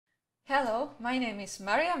Hello, my name is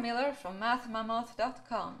Maria Miller from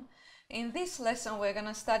mathmammoth.com. In this lesson we're going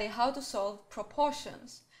to study how to solve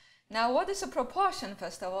proportions. Now what is a proportion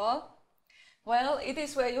first of all? Well, it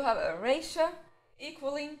is where you have a ratio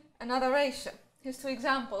equaling another ratio. Here's two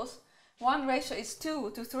examples. One ratio is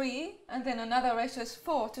 2 to 3 and then another ratio is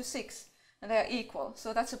 4 to 6 and they are equal.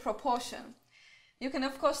 So that's a proportion. You can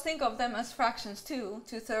of course think of them as fractions too.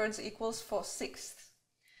 2/3 equals 4/6.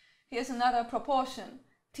 Here's another proportion.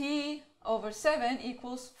 T over 7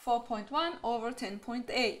 equals 4.1 over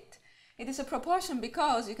 10.8. It is a proportion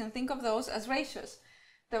because you can think of those as ratios.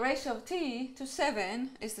 The ratio of T to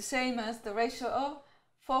 7 is the same as the ratio of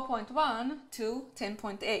 4.1 to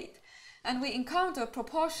 10.8. And we encounter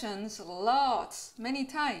proportions lots, many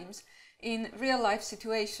times in real life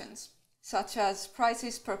situations, such as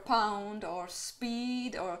prices per pound or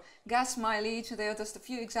speed or gas mileage. There are just a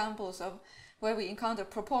few examples of where we encounter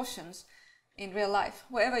proportions in real life,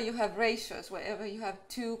 wherever you have ratios, wherever you have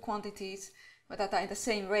two quantities that are in the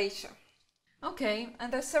same ratio. Okay,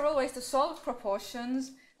 and there's several ways to solve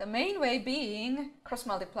proportions, the main way being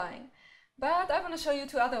cross-multiplying. But I want to show you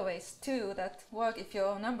two other ways too that work if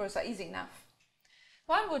your numbers are easy enough.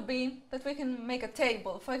 One would be that we can make a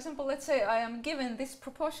table. For example, let's say I am given this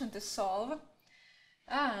proportion to solve,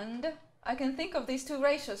 and I can think of these two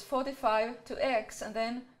ratios, 45 to x and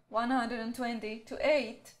then 120 to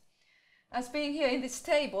 8, as being here in this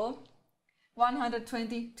table,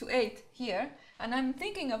 120 to 8 here, and I'm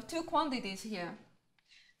thinking of two quantities here.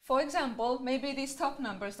 For example, maybe these top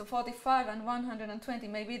numbers, the 45 and 120,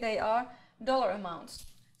 maybe they are dollar amounts,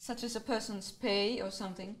 such as a person's pay or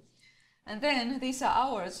something. And then these are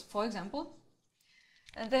hours, for example.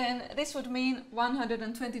 And then this would mean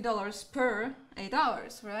 $120 per 8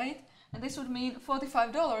 hours, right? And this would mean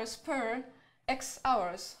 $45 per X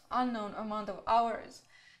hours, unknown amount of hours.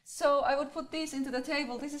 So I would put these into the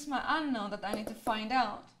table. This is my unknown that I need to find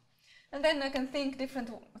out. And then I can think different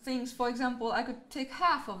things. For example, I could take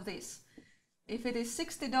half of this. If it is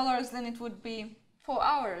 $60, then it would be 4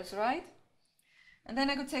 hours, right? And then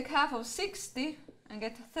I could take half of 60 and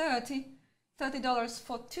get $30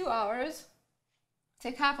 for 2 hours.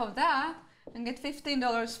 Take half of that and get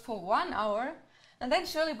 $15 for 1 hour. And then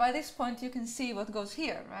surely by this point you can see what goes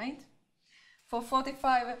here, right? For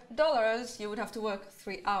 $45, you would have to work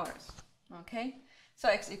 3 hours, okay? So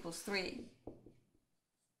x equals 3.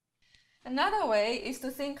 Another way is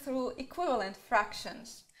to think through equivalent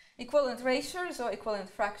fractions, equivalent ratios or equivalent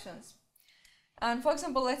fractions. And for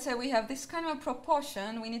example, let's say we have this kind of a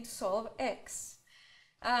proportion, we need to solve x.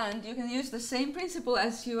 And you can use the same principle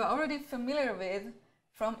as you are already familiar with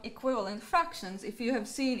from equivalent fractions. If you have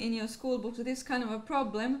seen in your school books this kind of a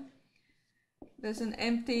problem, there's an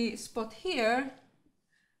empty spot here,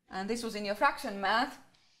 and this was in your fraction math.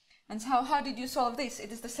 And how did you solve this?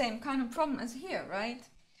 It is the same kind of problem as here, right?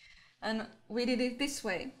 And we did it this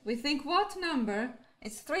way. We think what number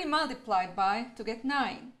is 3 multiplied by to get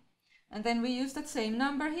 9. And then we use that same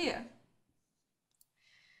number here.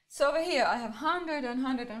 So over here I have 100 and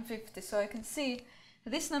 150, so I can see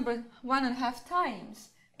this number 1.5 times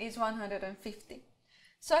is 150.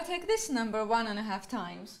 So I take this number 1.5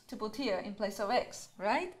 times to put here in place of x,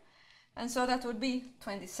 right? And so that would be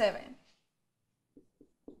 27.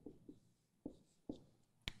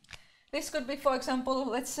 This could be, for example,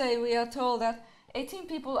 let's say we are told that 18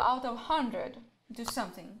 people out of 100 do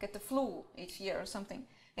something, get the flu each year or something.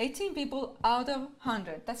 18 people out of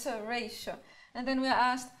 100, that's a ratio. And then we are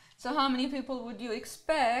asked, so how many people would you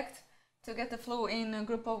expect to get the flu in a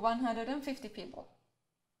group of 150 people?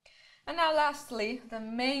 And now lastly, the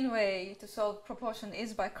main way to solve proportion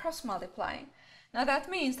is by cross-multiplying. Now that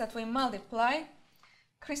means that we multiply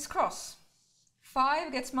crisscross.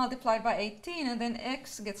 5 gets multiplied by 18 and then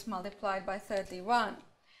x gets multiplied by 31.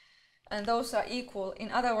 And those are equal. In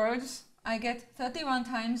other words, I get 31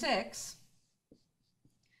 times x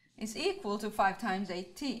is equal to 5 times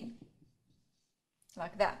 18.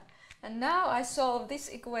 Like that. And now I solve this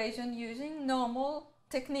equation using normal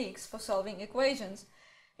techniques for solving equations.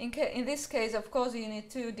 In this case, of course, you need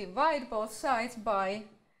to divide both sides by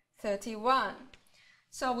 31.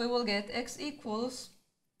 So we will get x equals,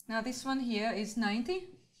 now this one here is 90,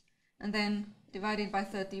 and then divided by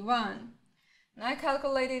 31. And I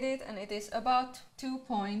calculated it, and it is about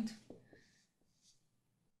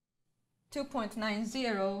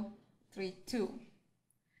 2.9032.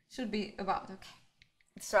 Should be about, okay.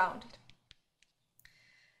 It's rounded.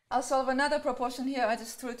 I'll solve another proportion here. I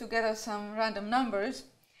just threw together some random numbers.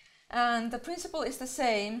 And the principle is the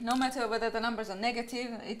same, no matter whether the numbers are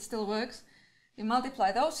negative, it still works. You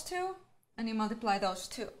multiply those two, and you multiply those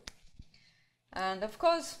two. And of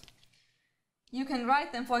course, you can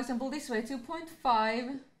write them, for example, this way: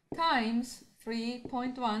 2.5 times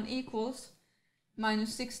 3.1 equals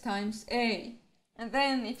minus 6 times a. And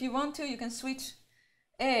then if you want to, you can switch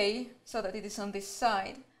a so that it is on this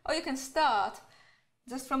side. Or you can start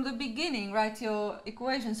just from the beginning, write your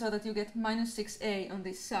equation so that you get minus 6a on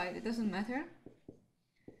this side. It doesn't matter.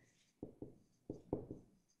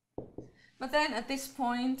 But then at this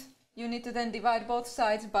point, you need to then divide both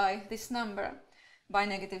sides by this number, by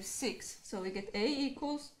negative 6. So we get a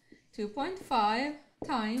equals 2.5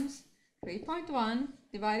 times 3.1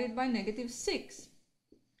 divided by negative 6.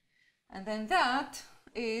 And then that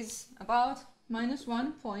is about minus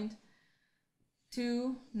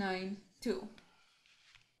 1.292.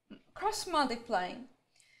 Cross multiplying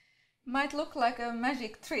might look like a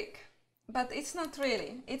magic trick, but it's not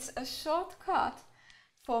really. It's a shortcut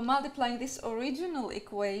for multiplying this original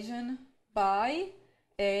equation by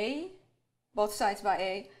a, both sides by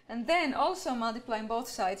a, and then also multiplying both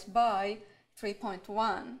sides by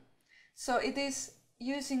 3.1. So it is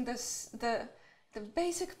using the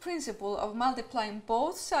basic principle of multiplying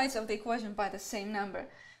both sides of the equation by the same number,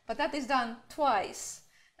 but that is done twice,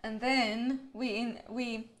 and then we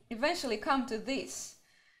eventually come to this.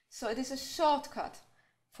 So it is a shortcut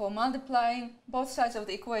for multiplying both sides of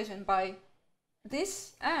the equation by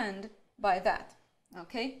this and by that.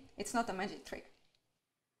 Okay, it's not a magic trick.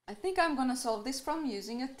 I think I'm gonna solve this from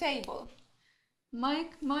using a table.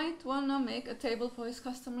 Mike might wanna make a table for his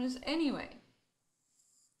customers anyway.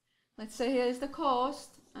 Let's say here is the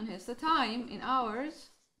cost and here's the time in hours,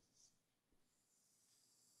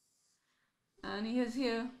 and he has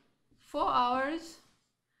here 4 hours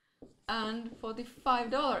and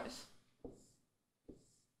 $45.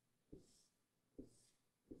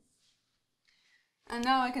 And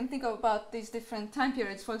now I can think about these different time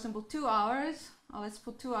periods. For example, 2 hours. Let's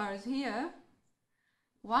put 2 hours here.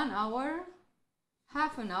 1 hour,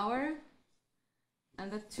 half an hour,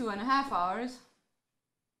 and the 2.5 hours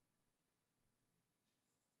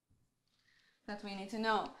that we need to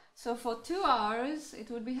know. So for 2 hours, it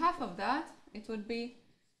would be half of that. It would be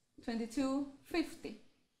 $22.50.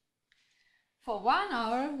 For 1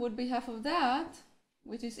 hour would be half of that,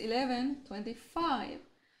 which is $11.25.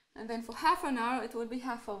 And then for half an hour, it would be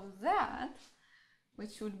half of that,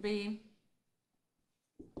 which would be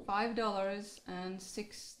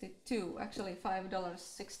 $5.62, actually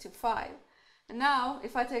 $5.65. And now,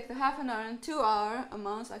 if I take the half an hour and 2 hour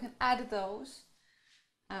amounts, I can add those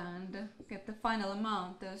and get the final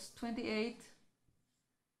amount. There's $28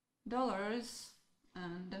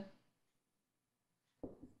 and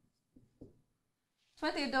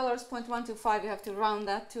 $28.125. You have to round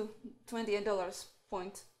that to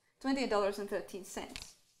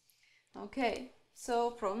 $28.13. Okay,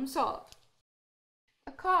 so problem solved.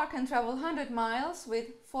 A car can travel 100 miles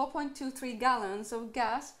with 4.23 gallons of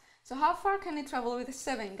gas. So how far can it travel with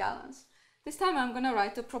 7 gallons? This time I'm going to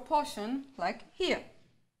write a proportion like here.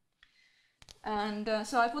 And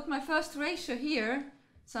so I put my first ratio here,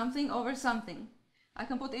 something over something. I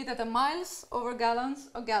can put either the miles over gallons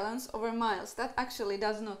or gallons over miles. That actually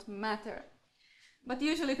does not matter. But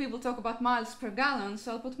usually people talk about miles per gallon,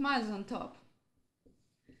 so I'll put miles on top.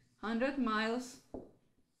 100 miles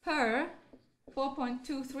per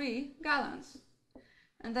 4.23 gallons.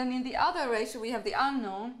 And then in the other ratio we have the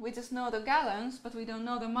unknown. We just know the gallons, but we don't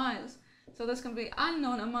know the miles. So there's going to be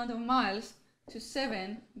unknown amount of miles to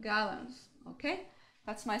 7 gallons. Okay?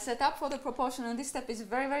 That's my setup for the proportion, and this step is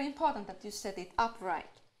very, very important that you set it up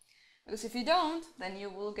right. Because if you don't, then you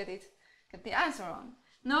will get the answer wrong.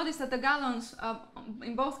 Notice that the gallons,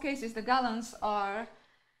 in both cases, the gallons are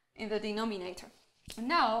in the denominator. And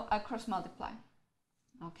now I cross multiply.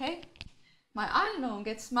 Okay? My unknown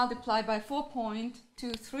gets multiplied by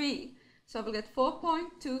 4.23. So I will get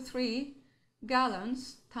 4.23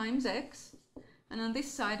 gallons times x. And on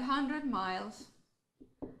this side, 100 miles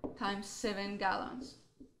times 7 gallons.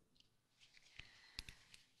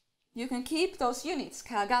 You can keep those units,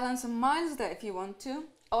 gallons and miles, there if you want to,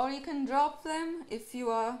 or you can drop them if you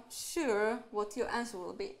are sure what your answer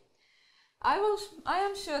will be. I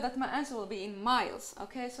am sure that my answer will be in miles,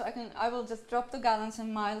 okay? So I will just drop the gallons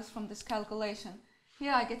and miles from this calculation.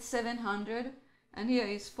 Here I get 700 and here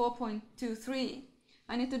is 4.23.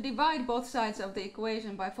 I need to divide both sides of the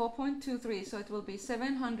equation by 4.23, so it will be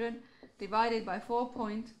 700 divided by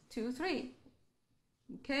 4.23.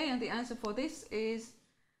 Okay, and the answer for this is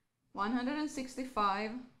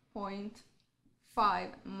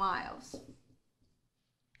 165.5 miles.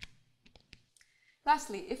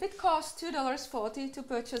 Lastly, if it costs $2.40 to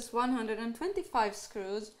purchase 125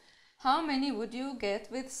 screws, how many would you get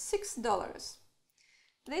with $6?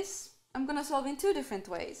 This I'm going to solve in two different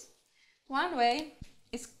ways. One way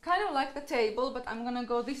is kind of like the table, but I'm gonna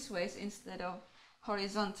go this way instead of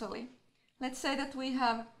horizontally. Let's say that we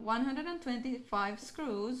have 125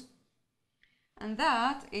 screws, and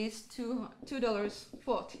that is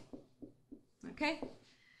 $2.40. Okay?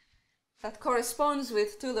 That corresponds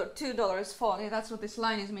with $2.40. That's what this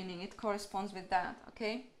line is meaning. It corresponds with that,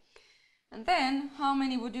 okay? And then, how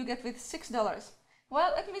many would you get with $6?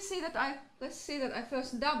 Well, let's see that I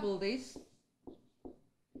first double this.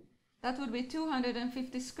 That would be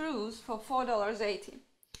 250 screws for $4.80.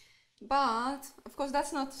 But, of course,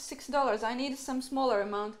 that's not $6. I need some smaller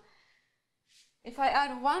amount. If I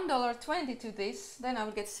add $1.20 to this, then I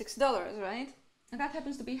would get $6, right? And that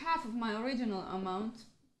happens to be half of my original amount.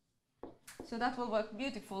 So that will work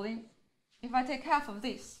beautifully. If I take half of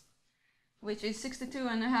this, which is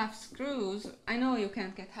 62.5 screws, I know you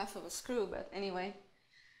can't get half of a screw, but anyway.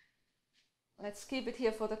 Let's keep it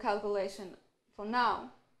here for the calculation for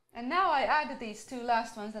now. And now I add these two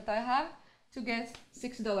last ones that I have to get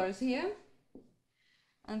 $6 here.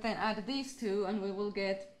 And then add these two and we will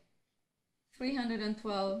get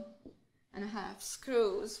 312.5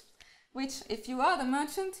 screws. Which, if you are the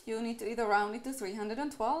merchant, you need to either round it to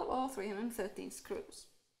 312 or 313 screws.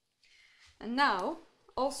 And now,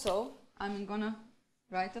 also, I'm gonna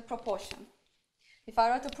write a proportion. If I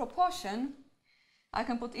write a proportion, I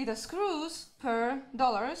can put either screws per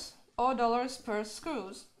dollars or dollars per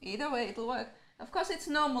screws. Either way it'll work. Of course it's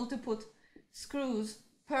normal to put screws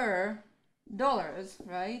per dollars,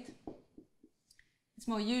 right? It's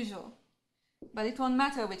more usual. But it won't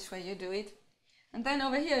matter which way you do it. And then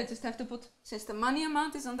over here you just have to put, since the money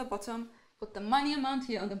amount is on the bottom, put the money amount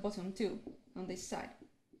here on the bottom too, on this side.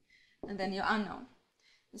 And then your unknown.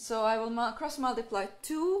 So I will cross multiply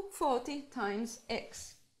 240 times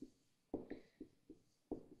x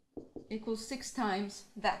equals 6 times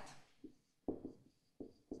that.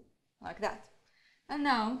 Like that. And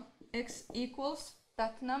now x equals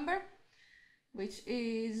that number, which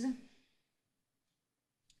is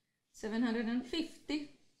 750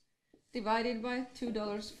 divided by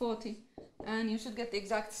 $2.40. And you should get the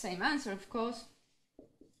exact same answer, of course.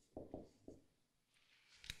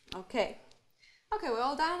 Okay. Okay, we're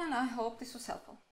all done and I hope this was helpful.